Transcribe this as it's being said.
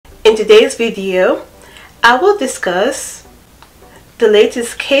today's video, I will discuss the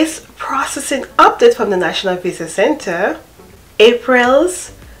latest case processing update from the National Visa Center,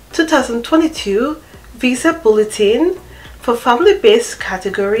 April's 2022 Visa Bulletin for family-based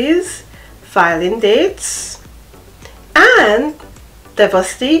categories, filing dates, and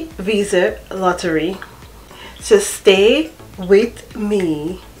diversity visa lottery. So stay with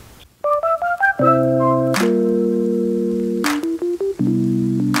me.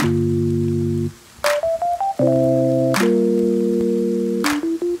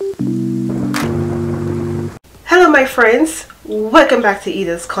 Hello my friends, welcome back to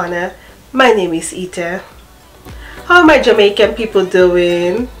Itascorner. My name is Ita. How are my Jamaican people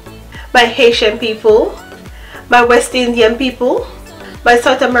doing? My Haitian people? My West Indian people? My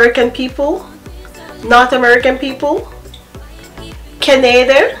South American people? North American people?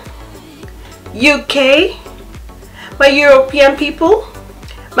 Canada? UK? My European people?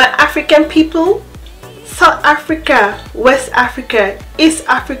 My African people? South Africa, West Africa, East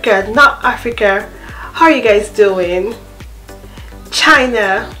Africa, North Africa. How are you guys doing?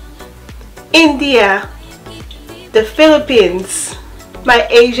 China, India, the Philippines, my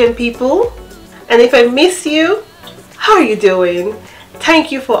Asian people, and if I miss you, how are you doing? Thank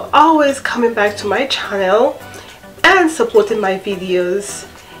you for always coming back to my channel and supporting my videos.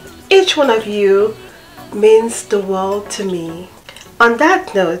 Each one of you means the world to me. On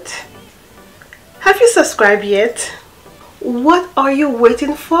that note, have you subscribed yet? What are you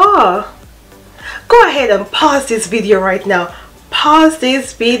waiting for? Go ahead and pause this video right now. Pause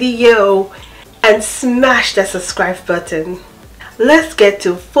this video and smash that subscribe button. Let's get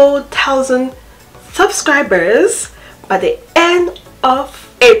to 4,000 subscribers by the end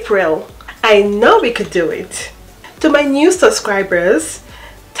of April. I know we could do it. To my new subscribers,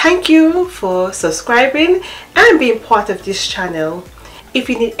 thank you for subscribing and being part of this channel. If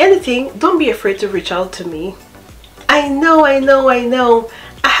you need anything, don't be afraid to reach out to me. I know I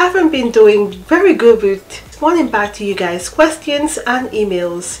haven't been doing very good with responding back to you guys' questions and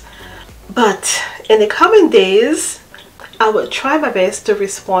emails, but in the coming days I will try my best to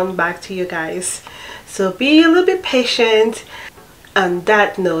respond back to you guys, so be a little bit patient. On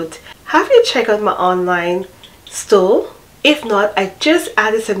that note, have you checked out my online store? If not, I just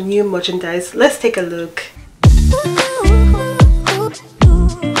added some new merchandise. Let's take a look.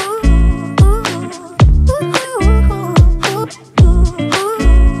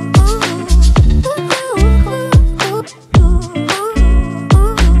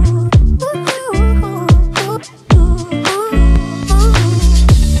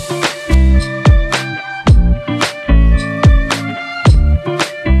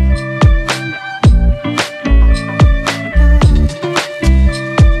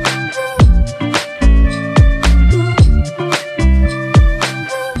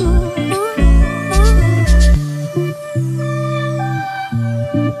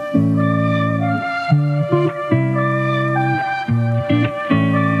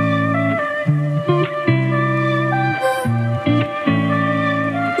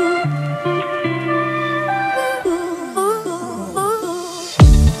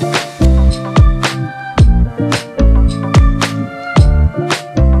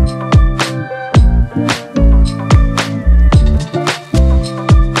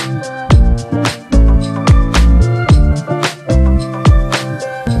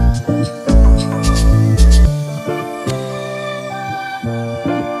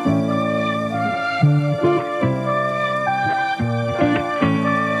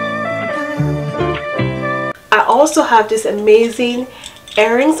 I also have this amazing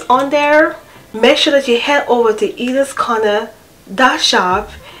earrings on there. Make sure that you head over to Itascorner.shop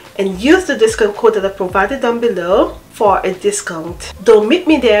and use the discount code that I provided down below for a discount. Don't meet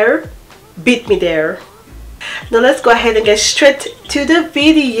me there, beat me there. Now let's go ahead and get straight to the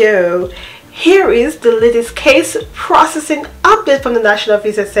video. Here is the latest case processing update from the National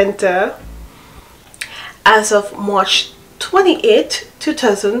Visa Center. As of March 28,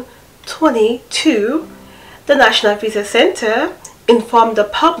 2022, the National Visa Center informed the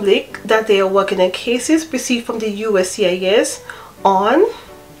public that they are working on cases received from the USCIS on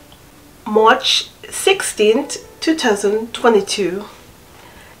March 16, 2022.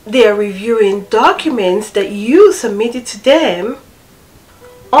 They are reviewing documents that you submitted to them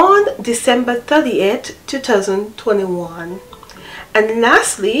on December 30th, 2021. And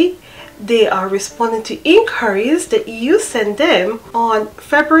lastly, they are responding to inquiries that you sent them on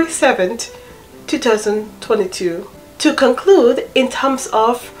February 7th, 2022. To conclude, in terms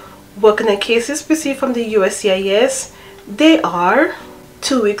of working on cases received from the USCIS, they are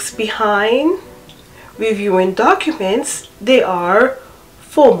 2 weeks behind. Reviewing documents, they are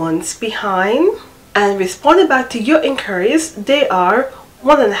 4 months behind. And responding back to your inquiries, they are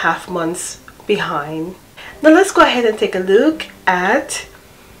 1.5 months behind. Now let's go ahead and take a look at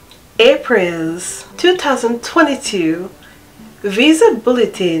April's 2022 Visa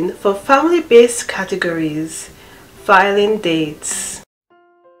Bulletin for family-based categories, filing dates.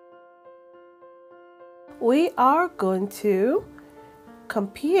 We are going to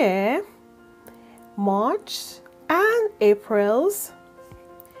compare March and April's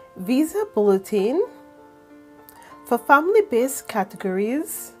Visa Bulletin for family-based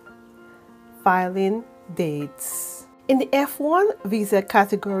categories, filing dates. In the F1 visa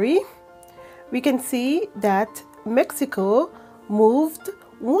category, we can see that Mexico moved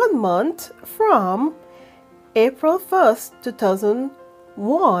 1 month from April 1st,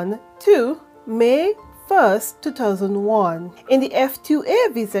 2001 to May 1st, 2001. In the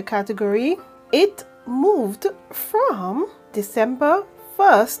F2A visa category, it moved from December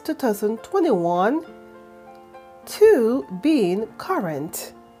 1st, 2021 to being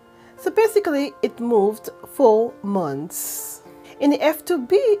current. So basically it moved 4 months. In the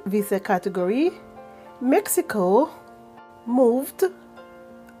F2B visa category, Mexico moved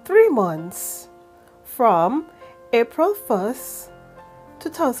 3 months from April 1st,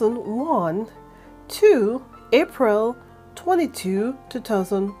 2001 to April 22,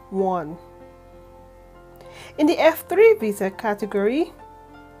 2001. In the F3 visa category,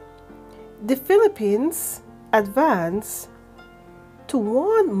 the Philippines advanced to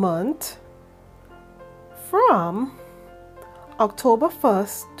 1 month from October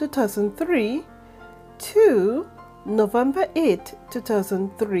 1st, 2003 to November 8,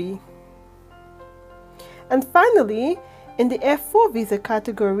 2003. And finally, in the F4 visa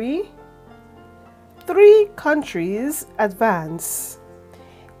category, 3 countries advance.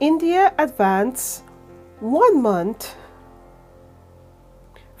 India advanced 1 month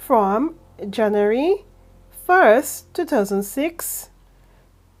from January 1st, 2006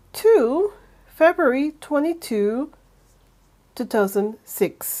 to February 22,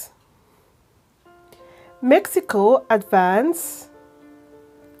 2006. Mexico advanced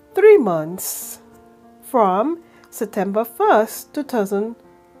 3 months from September 1st, 2000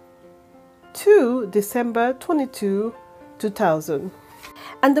 to December 22, 2000.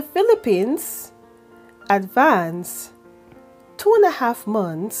 And the Philippines advanced 2.5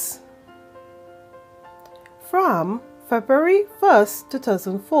 months from February 1st,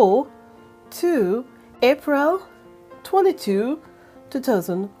 2004 to April 22,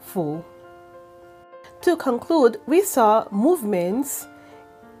 2004. To conclude, we saw movements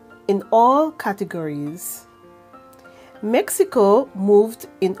in all categories. Mexico moved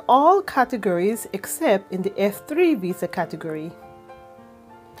in all categories except in the F3 visa category.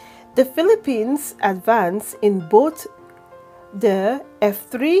 The Philippines advanced in both the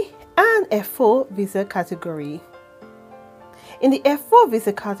F3 and F4 visa category. In the F4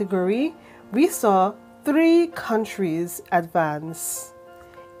 visa category, we saw 3 countries advance: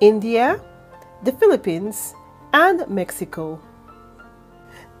 India, the Philippines, and Mexico.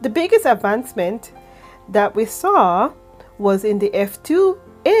 The biggest advancement that we saw was in the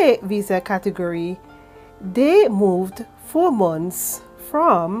F2A visa category. They moved 4 months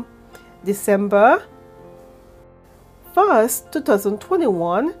from December 1st,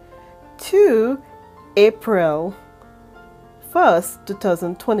 2021 to April 1st,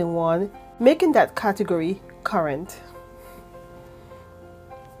 2021, making that category current.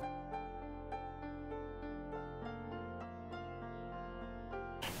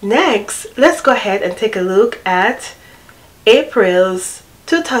 Next, let's go ahead and take a look at April's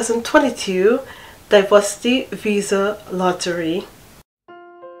 2022 Diversity Visa Lottery.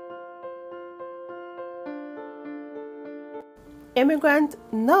 Immigrant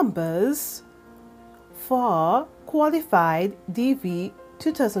numbers for qualified DV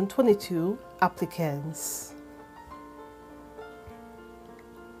 2022 applicants.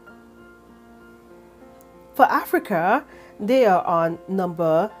 For Africa, they are on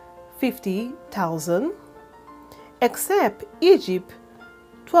number 50,000, except Egypt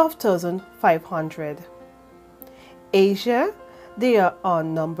 12,500. Asia, they are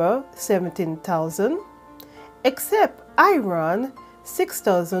on number 17,000, except Iran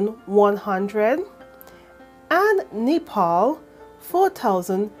 6,100 and Nepal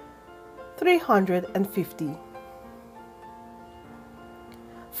 4,350.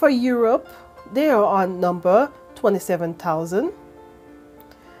 For Europe, they are on number 27,000.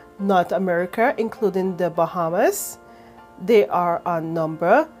 North America, including the Bahamas, they are on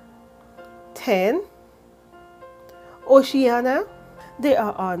number 10. Oceania, they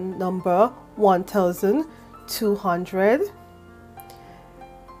are on number 1,200.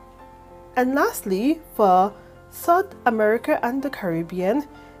 And lastly, for South America and the Caribbean,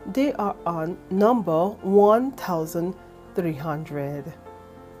 they are on number 1,300.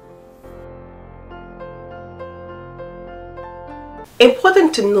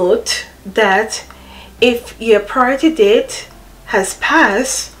 Important to note that if your priority date has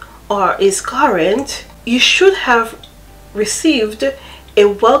passed or is current, you should have received a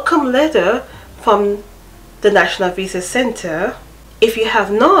welcome letter from the National Visa Center. If you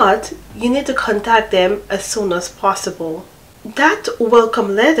have not, you need to contact them as soon as possible. That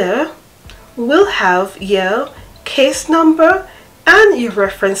welcome letter will have your case number and your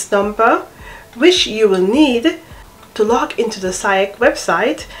reference number, which you will need to log into the SIAC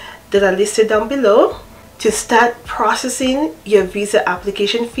website that are listed down below to start processing your visa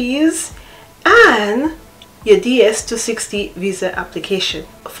application fees and your DS-260 visa application.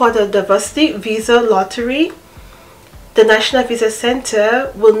 For the diversity visa lottery, the National Visa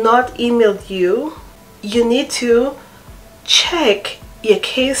Center will not email you. You need to check your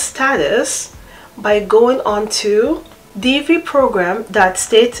case status by going on to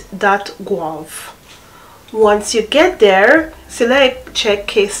dvprogram.state.gov. Once you get there, select check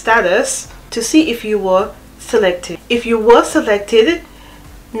case status to see if you were selected. If you were selected,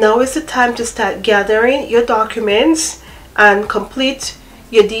 now is the time to start gathering your documents and complete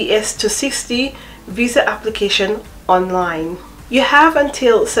your DS-260 visa application online. You have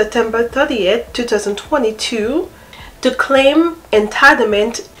until September 30th, 2022 to claim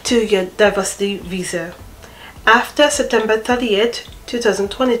entitlement to your diversity visa. After September 30th,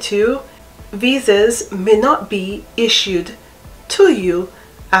 2022, visas may not be issued to you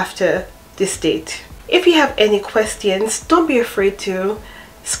after this date. If you have any questions, don't be afraid to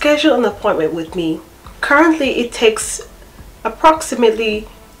schedule an appointment with me. Currently, it takes approximately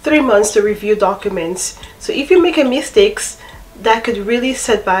 3 months to review documents. So if you make a mistake, that could really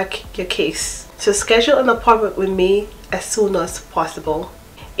set back your case. So schedule an appointment with me as soon as possible.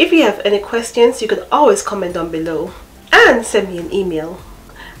 If you have any questions, you can always comment down below and send me an email.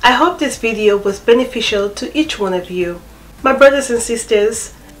 I hope this video was beneficial to each one of you. My brothers and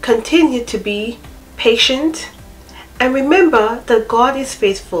sisters, continue to be patient and remember that God is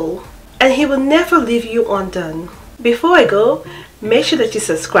faithful and He will never leave you undone. Before I go, make sure that you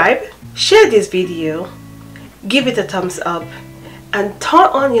subscribe, share this video, give it a thumbs up, and turn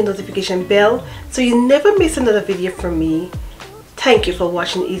on your notification bell so you never miss another video from me. Thank you for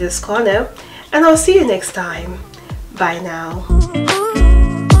watching Itascorner, and I'll see you next time. Bye now.